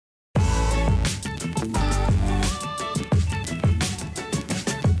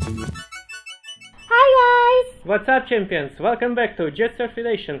What's up, champions? Welcome back to Jet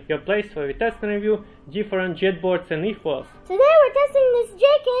Surfidation, your place where we test and review different jet boards and efoils. Today we're testing this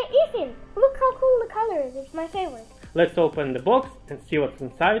JAYKAY E-FIN. Look how cool the color is, it's my favorite. Let's open the box and see what's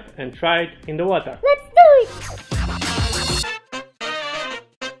inside and try it in the water. Let's do it!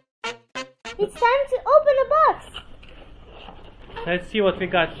 It's time to open the box! Let's see what we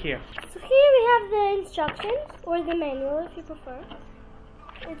got here. So here we have the instructions, or the manual if you prefer.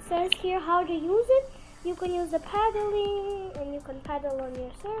 It says here how to use it. You can use the paddling, and you can paddle on your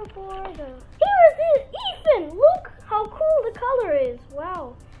surfboard. Here is the E-FIN! Look how cool the color is!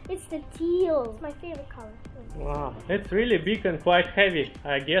 Wow, it's the teal. It's my favorite color. Wow, it's really big and quite heavy.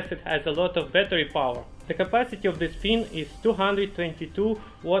 I guess it has a lot of battery power. The capacity of this fin is 222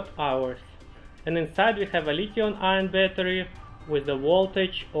 watt-hours. And inside we have a lithium-ion battery with a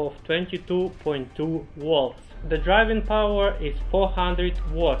voltage of 22.2 volts. The driving power is 400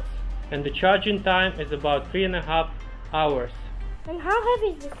 watts. And the charging time is about 3.5 hours. And how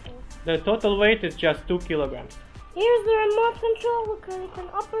heavy is this thing? The total weight is just 2 kilograms. Here's the remote control. You can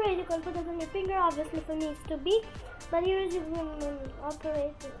operate. You can put it on your finger. Obviously for me it's too big, but here's you can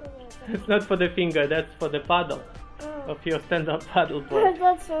operate the finger. It's not for the finger, that's for the paddle of your stand-up paddle board.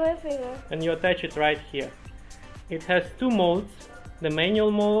 That's for my finger. And you attach it right here. It has two modes. The manual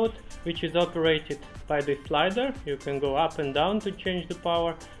mode, which is operated by the slider, you can go up and down to change the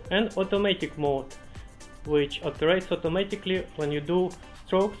power, and automatic mode, which operates automatically when you do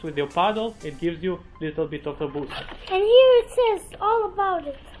strokes with your paddle. It gives you a little bit of a boost. And here it says all about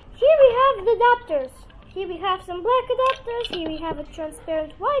it. Here we have the adapters. Here we have some black adapters. Here we have a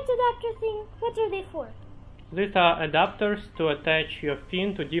transparent white adapter thing. What are they for? These are adapters to attach your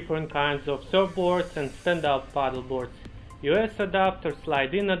fin to different kinds of surfboards and stand-up paddle boards. US adapter,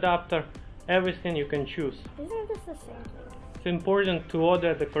 slide-in adapter, everything you can choose. Isn't this the same thing? It's important to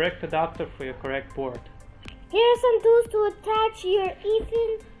order the correct adapter for your correct board. Here are some tools to attach your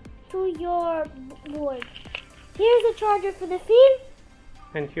E-FIN to your board. Here's a charger for the fin.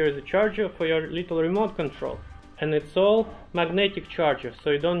 And here's a charger for your little remote control. And it's all magnetic charger, so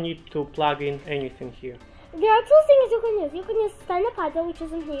you don't need to plug in anything here. There are two things you can use. You can use stand-up paddle, which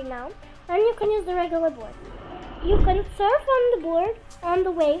isn't here now, and you can use the regular board. You can surf on the board, on the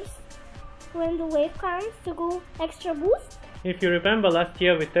waves, when the wave comes, to go extra boost. If you remember, last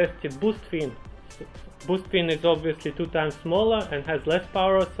year we tested Boost Fin. Boost Fin is obviously 2 times smaller and has less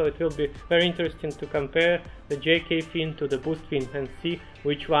power, so it will be very interesting to compare the JAYKAY fin to the Boost Fin and see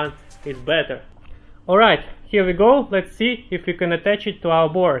which one is better. Alright, here we go. Let's see if we can attach it to our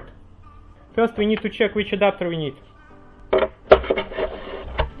board. First we need to check which adapter we need.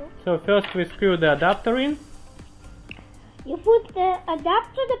 So first we screw the adapter in. You put the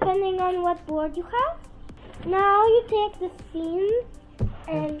adapter depending on what board you have. Now you take the fin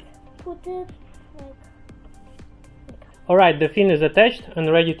and put it like... Alright, the fin is attached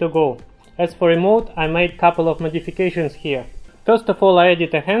and ready to go. As for remote, I made a couple of modifications here. First of all, I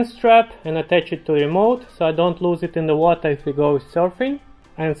added a hand strap and attach it to remote so I don't lose it in the water if we go surfing.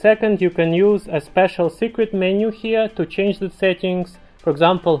 And second, you can use a special secret menu here to change the settings. For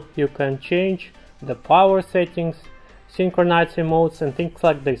example, you can change the power settings, synchronize remotes and things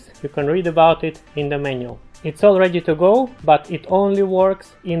like this. You can read about it in the manual. It's all ready to go, but it only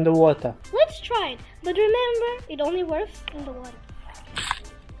works in the water. Let's try it, but remember, it only works in the water.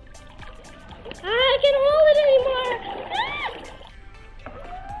 I can't hold it anymore!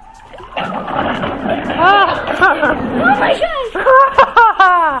 Ah! Oh my gosh!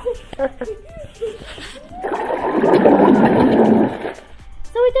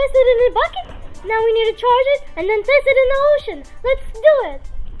 So we tested it in a bucket. Now we need to charge it and then test it in the ocean. Let's do it!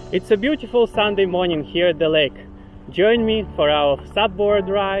 It's a beautiful Sunday morning here at the lake. Join me for our SUP board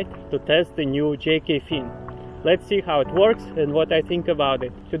ride to test the new JAYKAY fin. Let's see how it works and what I think about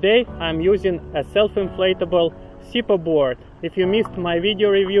it. Today I'm using a self-inflatable SUP board. If you missed my video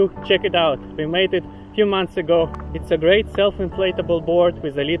review, check it out. We made it a few months ago. It's a great self-inflatable board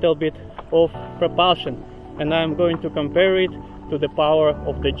with a little bit of propulsion. And I'm going to compare it to the power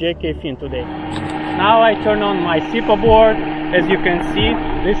of the JAYKAY fin today. Now I turn on my SUP board. As you can see,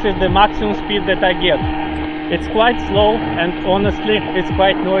 this is the maximum speed that I get. It's quite slow and honestly it's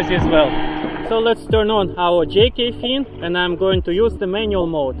quite noisy as well. So let's turn on our JAYKAY fin and I'm going to use the manual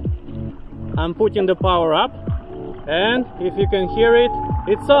mode. I'm putting the power up and if you can hear it,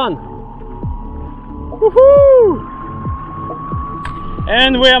 it's on. Woohoo!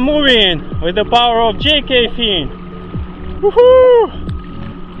 And we are moving with the power of JAYKAY fin. Woohoo!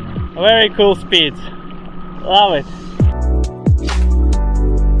 Very cool speeds. Love it.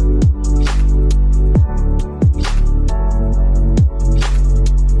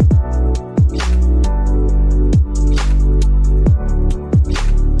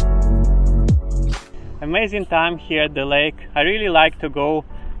 amazing time here at the lake. I really like to go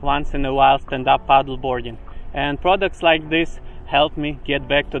once in a while stand-up paddleboarding, and products like this help me get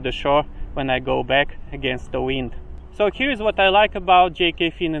back to the shore when I go back against the wind. So here is what I like about JAYKAY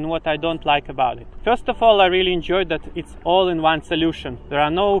E-FIN and what I don't like about it. First of all, I really enjoy that it's all-in-one solution. There are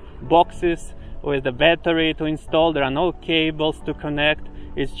no boxes with the battery to install, there are no cables to connect.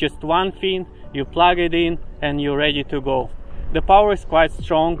 It's just one fin, you plug it in and you're ready to go. The power is quite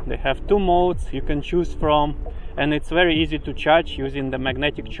strong, they have 2 modes you can choose from, and it's very easy to charge using the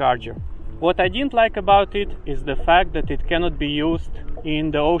magnetic charger. What I didn't like about it is the fact that it cannot be used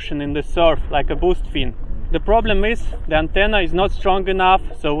in the ocean, in the surf, like a boost fin. The problem is the antenna is not strong enough,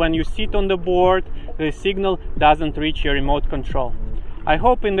 so when you sit on the board, the signal doesn't reach your remote control. I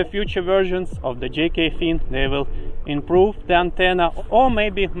hope in the future versions of the JAYKAY E-FIN they will improve the antenna, or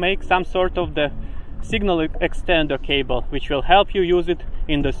maybe make some sort of the signal extender cable, which will help you use it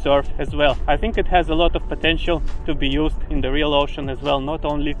in the surf as well. I think it has a lot of potential to be used in the real ocean as well, not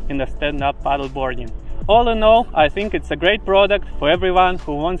only in the stand-up paddleboarding. All in all, I think it's a great product for everyone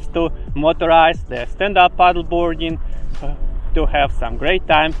who wants to motorize their stand-up paddleboarding, to have some great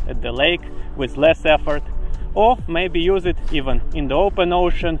time at the lake with less effort, or maybe use it even in the open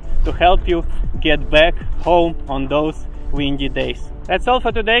ocean to help you get back home on those windy days. That's all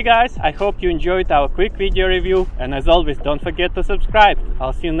for today, guys. I hope you enjoyed our quick video review, and as always, don't forget to subscribe.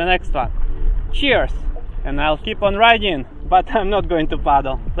 I'll see you in the next one. Cheers! And I'll keep on riding, but I'm not going to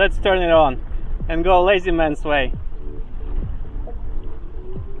paddle. Let's turn it on and go lazy man's way.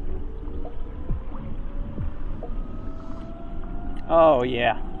 Oh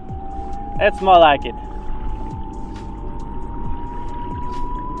yeah, that's more like it.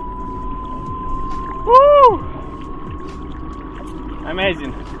 Woo!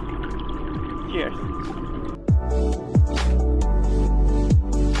 Amazing. Cheers.